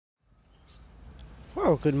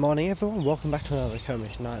Well, good morning everyone, welcome back to another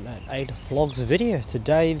Comeng998 vlogs video.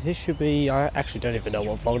 Today, this should be, I actually don't even know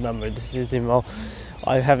what vlog number this is anymore.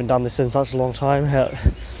 I haven't done this in such a long time.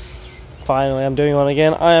 Finally, I'm doing one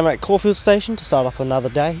again. I am at Caulfield Station to start up another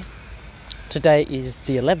day. Today is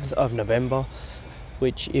the 11th of November,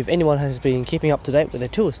 which if anyone has been keeping up to date with their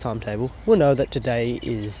tourist timetable, will know that today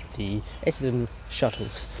is the Essendon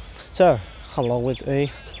Shuttles. So, come along with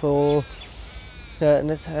me for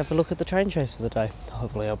let's have a look at the train chase for the day.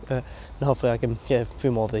 Hopefully I can get a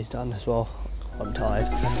few more of these done as well. I'm tired.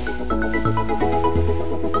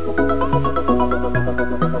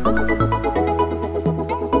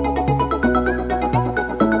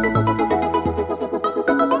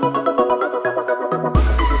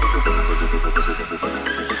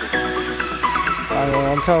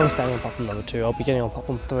 I'm currently standing on platform number 2. I'll be getting on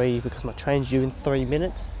platform 3 because my train's due in 3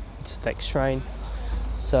 minutes. It's the next train.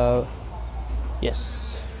 So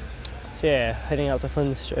yes, so yeah, heading out to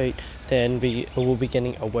Flinders Street, then we'll be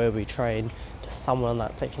getting a Werribee train to somewhere on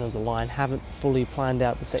that section of the line. Haven't fully planned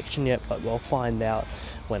out the section yet, but we'll find out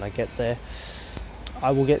when I get there. I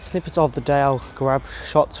will get snippets of the day. I'll grab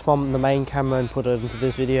shots from the main camera and put it into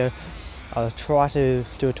this video. I'll try to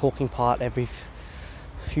do a talking part every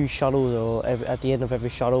few shuttles or at the end of every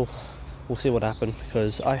shuttle. We'll see what happens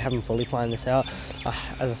because I haven't fully planned this out.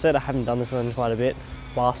 As I said, I haven't done this in quite a bit.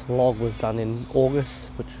 Last vlog was done in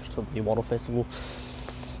August, which was for the Wattle Festival.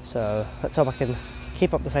 So let's hope I can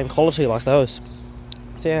keep up the same quality like those.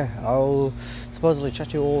 So yeah, I'll supposedly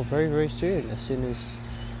chat to you all very, very soon, as soon as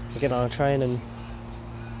I get on a train and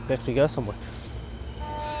actually go somewhere.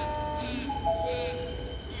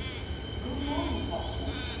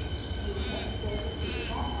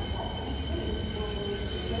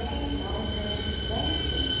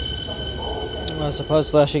 I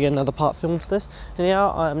suppose I should get another part filmed for this.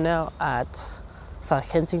 Anyhow, I am now at South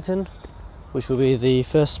Kensington, which will be the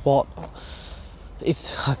first spot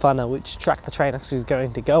if I find out which track the train actually is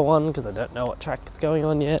going to go on, because I don't know what track it's going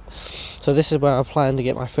on yet. So this is where I plan to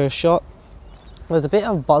get my first shot. There's a bit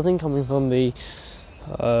of buzzing coming from the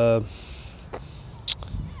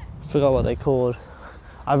forgot what they called.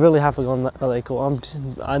 I really have forgotten what they called.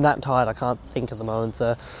 I'm that tired I can't think at the moment,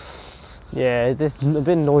 so yeah, there's a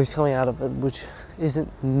bit of noise coming out of it, which isn't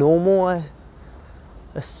normal, I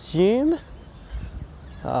assume.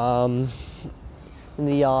 In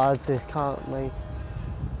the yards there's currently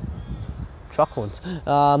truck ones.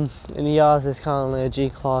 In the yards there's currently a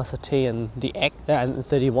G-Class, a T, and the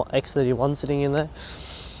X31 sitting in there.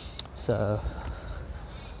 So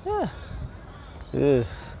yeah, ugh.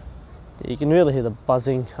 You can really hear the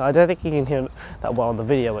buzzing. I don't think you can hear it that well on the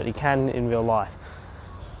video, but you can in real life.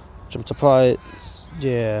 I'm surprised,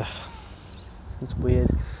 yeah, it's weird.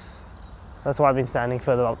 That's why I've been standing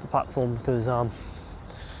further up the platform, because I'm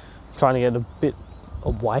trying to get a bit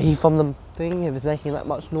away from the thing if it's making that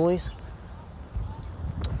much noise.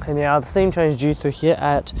 And yeah, the steam train is due through here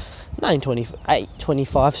at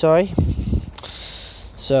 8:25, sorry.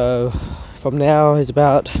 So from now is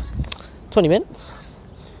about 20 minutes.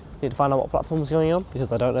 Need to find out what platform is going on,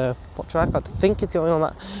 because I don't know what track. I think it's going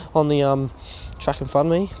on the track in front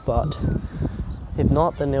of me, but if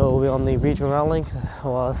not, then it will be on the regional rail link,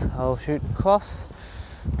 or I'll shoot across.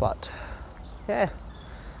 But yeah,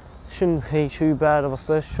 shouldn't be too bad of a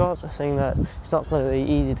first shot, seeing that it's not going to be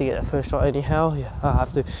easy to get a first shot anyhow. Yeah, I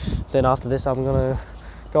have to. Then after this, I'm gonna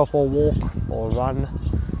go for a walk or run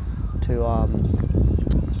to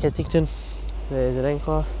Kensington. There's an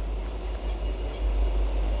N-Class.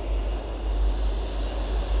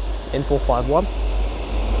 N451.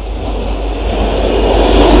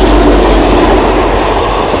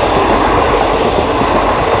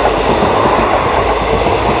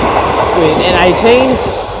 With N18,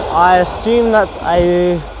 I assume that's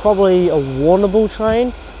probably a Warrnambool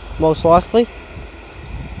train, most likely.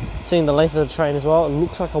 Seeing the length of the train as well, it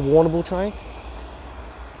looks like a Warrnambool train.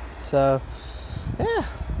 So yeah,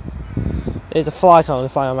 there's a fly currently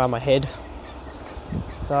flying around my head,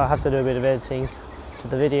 so I have to do a bit of editing to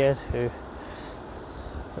the video to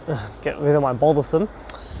get rid of my bothersome.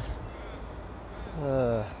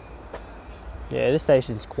 Yeah, this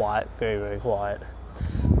station's quiet, very, very quiet.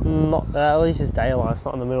 Not at least it's daylight, it's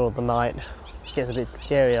not in the middle of the night. It gets a bit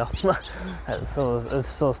scarier. It's sort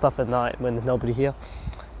of stuff at night when there's nobody here.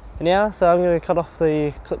 And yeah, so I'm going to cut off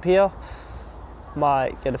the clip here.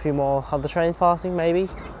 Might get a few more other trains passing, maybe.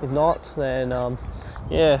 If not, then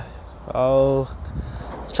yeah, I'll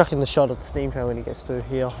chuck in the shot of the steam train when it gets through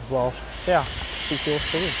here as well. Yeah, see you all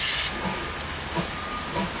soon.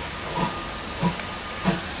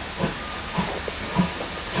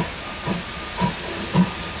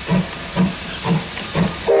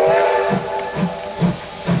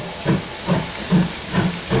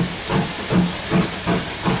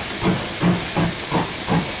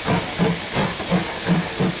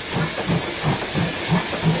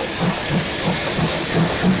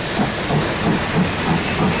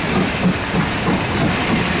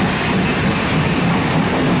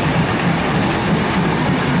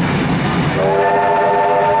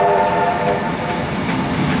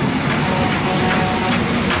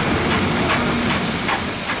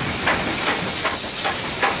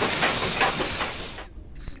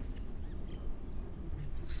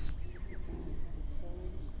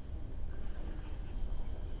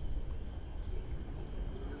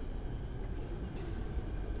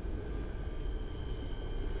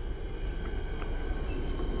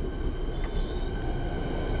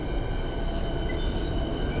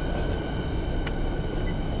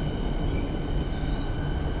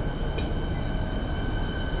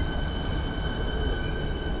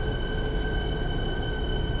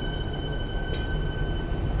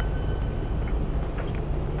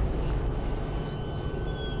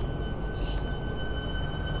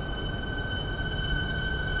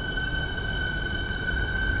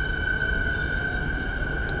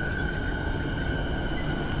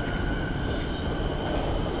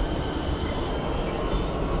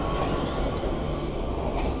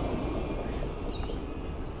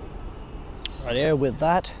 Rightio, with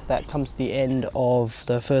that comes to the end of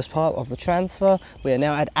the first part of the transfer. We are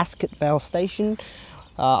now at Ascot Vale Station.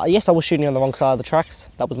 Yes, I was shooting on the wrong side of the tracks.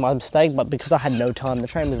 That was my mistake, but because I had no time, the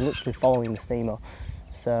train was literally following the steamer.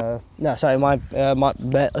 So, no, sorry,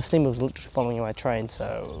 the steamer was literally following my train,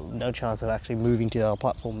 so no chance of actually moving to the other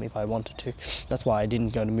platform if I wanted to. That's why I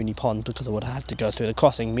didn't go to Mooney Pond, because I would have to go through the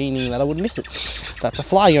crossing, meaning that I would miss it. That's a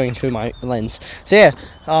fly going through my lens. So yeah,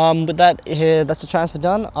 with that, that's the transfer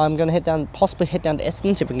done. I'm going to head down, possibly head down to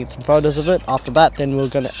Essendon, see if we can get some photos of it. After that, then I'm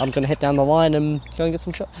going to head down the line and go and get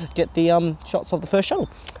some shots of the first shuttle.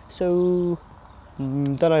 So,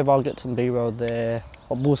 don't know if I'll get some B-roll there,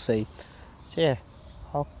 but we'll see. So yeah.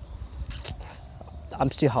 I'm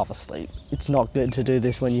still half asleep. It's not good to do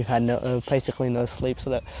this when you've had basically no sleep.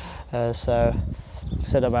 So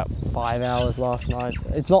said about 5 hours last night.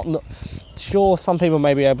 It's not sure. Some people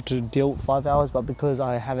may be able to deal with 5 hours, but because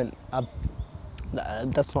I haven't,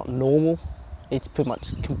 that's not normal. It's pretty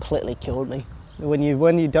much completely killed me. When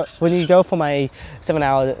you go from a 7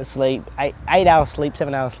 hour sleep, 8 hours sleep,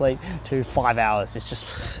 7 hours sleep to 5 hours, it's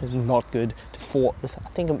just not good. I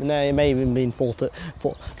think it may have even been for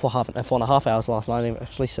 4.5 hours last night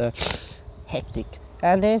actually. So hectic.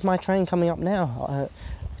 And there's my train coming up now,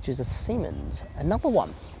 which is a Siemens, another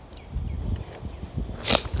one.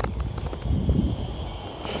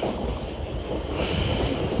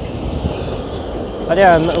 But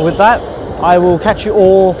yeah, and with that, I will catch you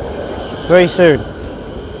all very soon.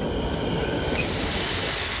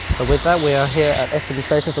 So with that, we are here at Essendon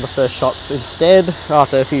Station for the first shot instead,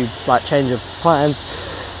 after a few slight change of plans.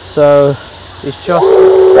 So it's just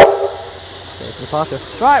departure.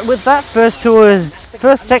 Right, with that,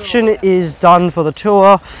 first section is done for the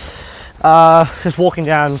tour. Just walking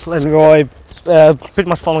down Glenroy, pretty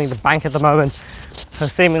much following the bank at the moment. So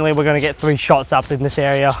seemingly we're going to get 3 shots up in this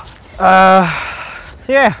area.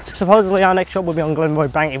 So yeah, supposedly our next shot will be on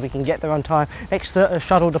Glenroy Bank if we can get there on time. Next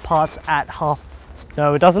shuttle departs at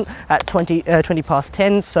no it doesn't, at 20 past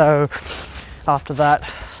 10, so after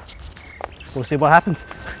that we'll see what happens.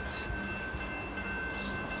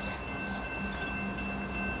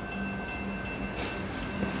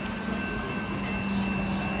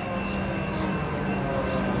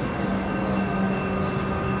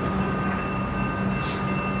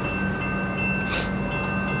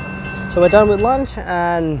 So we're done with lunch,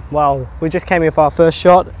 and well, we just came here for our first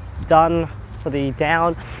shot, done for the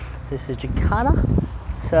down. This is Jakarta.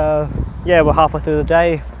 So yeah, we're halfway through the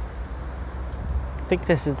day. I think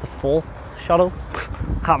this is the 4th shuttle,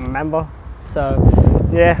 can't remember. So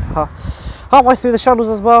yeah, halfway through the shuttles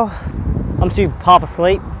as well. I'm still half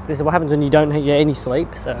asleep. This is what happens when you don't get any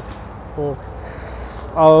sleep. So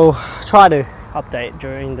I'll try to update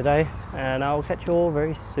during the day, and I'll catch you all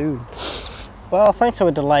very soon. Well, thanks to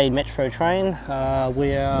a delayed metro train,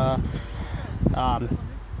 we are,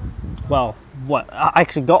 well, I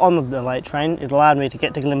actually got on the delayed train. It allowed me to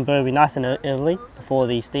get to Glenburby nice and early before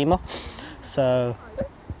the steamer. So,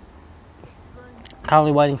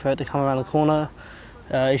 currently waiting for it to come around the corner.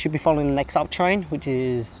 It should be following the next up train, which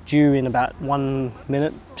is due in about 1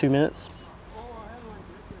 minute, 2 minutes.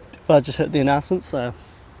 But I just heard the announcement, so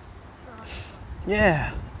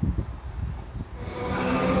yeah.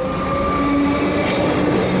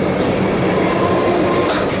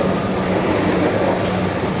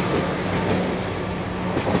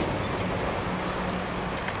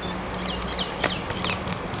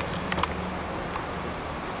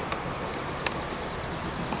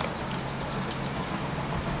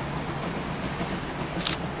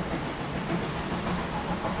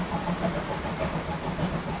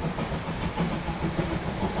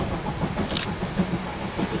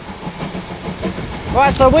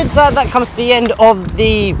 Right, so with that, that comes to the end of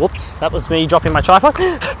the, whoops, that was me dropping my tripod,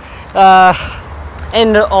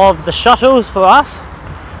 end of the shuttles for us,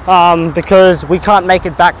 because we can't make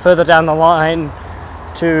it back further down the line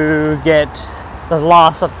to get the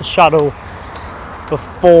last of the shuttle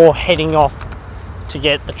before heading off to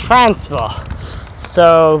get the transfer.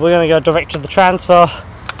 So we're going to go direct to the transfer.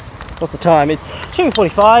 What's the time? It's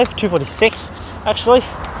 2:45, 2:46 actually,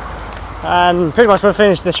 and pretty much we've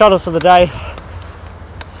finished the shuttles for the day.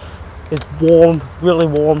 It's warm, really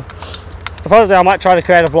warm. Supposedly I might try to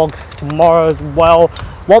create a vlog tomorrow as well.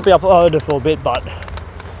 Won't be uploaded for a bit, but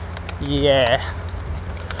yeah.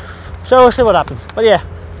 So we'll see what happens. But yeah,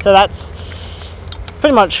 so that's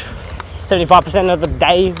pretty much 75% of the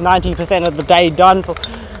day, 90% of the day done for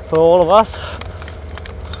all of us.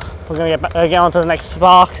 We're going to get on to the next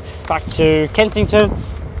spark, back to Kensington.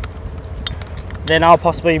 Then I'll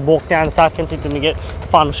possibly walk down to South Kensington to get the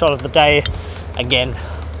final shot of the day again.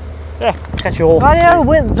 Yeah, catch you all. Rightio,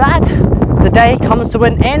 with that, the day comes to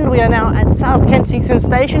an end. We are now at South Kensington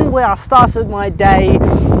Station, where I started my day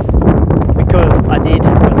because I did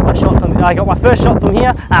get my shot from. I got my first shot from here,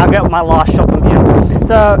 and I'll get my last shot from here.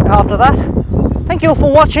 So after that, thank you all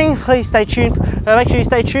for watching. Please stay tuned. Make sure you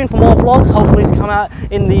stay tuned for more vlogs, hopefully to come out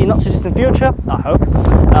in the not too distant future. I hope.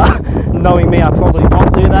 Knowing me, I probably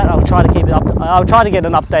won't do that. I'll try to keep it up. I'll try to get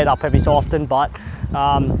an update up every so often, but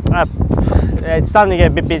it's starting to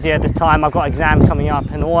get a bit busier at this time. I've got exams coming up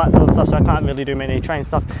and all that sort of stuff, so I can't really do many train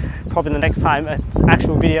stuff. Probably the next time an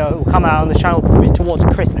actual video will come out on the channel will be towards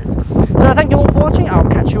Christmas.